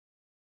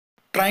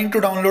trying to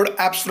download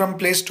apps from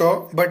Play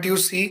Store, but you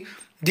see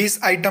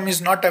this item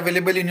is not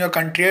available in your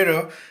country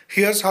error.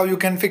 Here's how you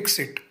can fix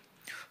it.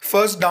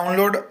 First,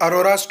 download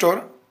Aurora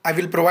Store. I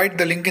will provide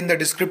the link in the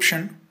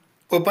description.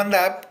 Open the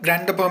app,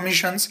 grant the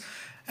permissions,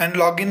 and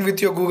log in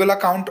with your Google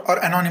account or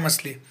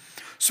anonymously.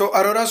 So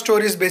Aurora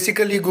Store is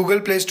basically Google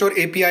Play Store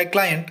API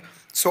client.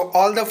 So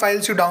all the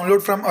files you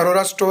download from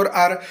Aurora Store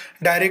are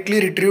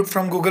directly retrieved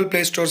from Google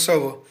Play Store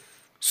server.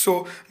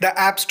 So the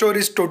App Store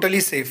is totally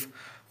safe.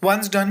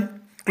 Once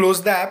done,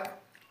 close the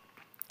app,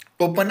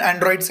 open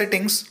Android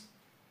settings,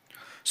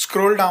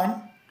 scroll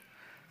down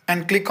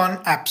and click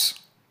on Apps.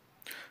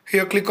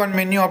 Here click on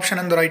menu option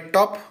on the right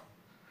top,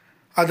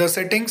 other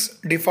settings,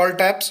 default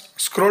apps,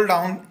 scroll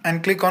down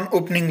and click on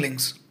opening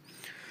links.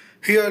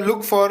 Here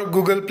look for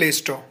Google Play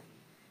Store.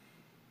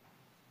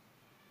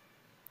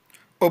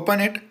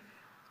 Open it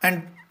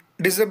and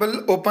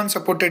disable open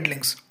supported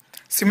links.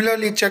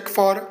 Similarly, check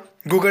for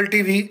Google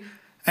TV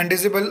and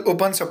disable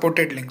open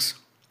supported links.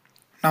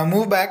 Now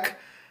move back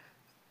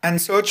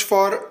and search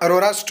for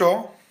Aurora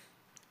Store.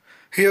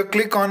 Here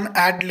click on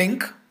add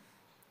link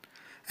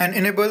and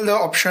enable the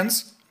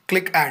options.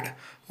 Click add.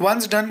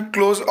 Once done,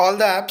 close all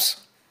the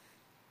apps.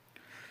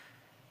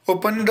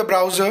 Open the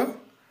browser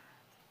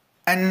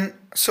and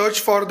search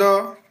for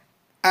the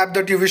app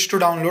that you wish to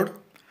download.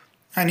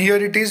 And here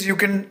it is, you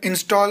can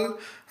install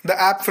the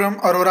app from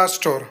Aurora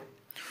Store.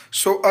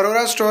 So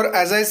Aurora Store,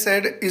 as I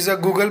said, is a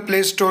Google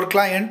Play Store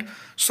client.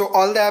 So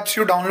all the apps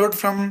you download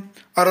from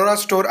Aurora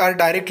Store are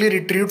directly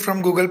retrieved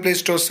from Google Play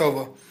Store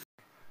server.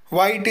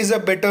 Why it is a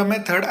better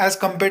method as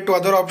compared to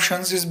other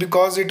options is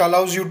because it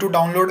allows you to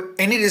download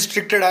any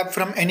restricted app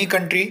from any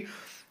country,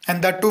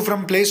 and that too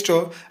from Play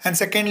Store. And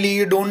secondly,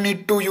 you don't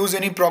need to use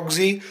any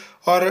proxy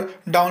or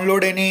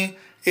download any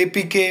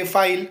APK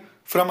file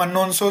from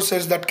unknown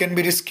sources that can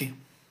be risky.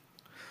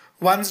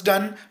 Once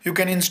done, you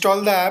can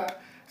install the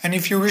app, and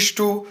if you wish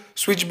to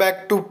switch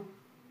back to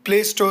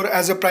Play Store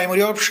as a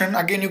primary option,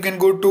 again you can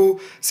go to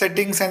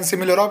settings and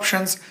similar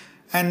options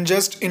and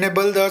just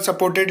enable the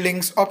supported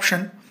links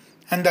option,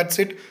 and that's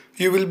it.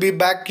 You will be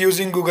back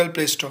using Google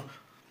Play Store.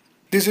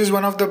 This is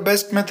one of the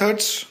best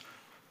methods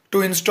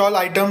to install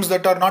items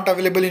that are not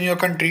available in your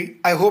country.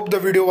 I hope the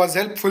video was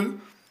helpful.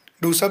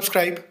 Do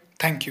subscribe.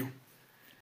 Thank you.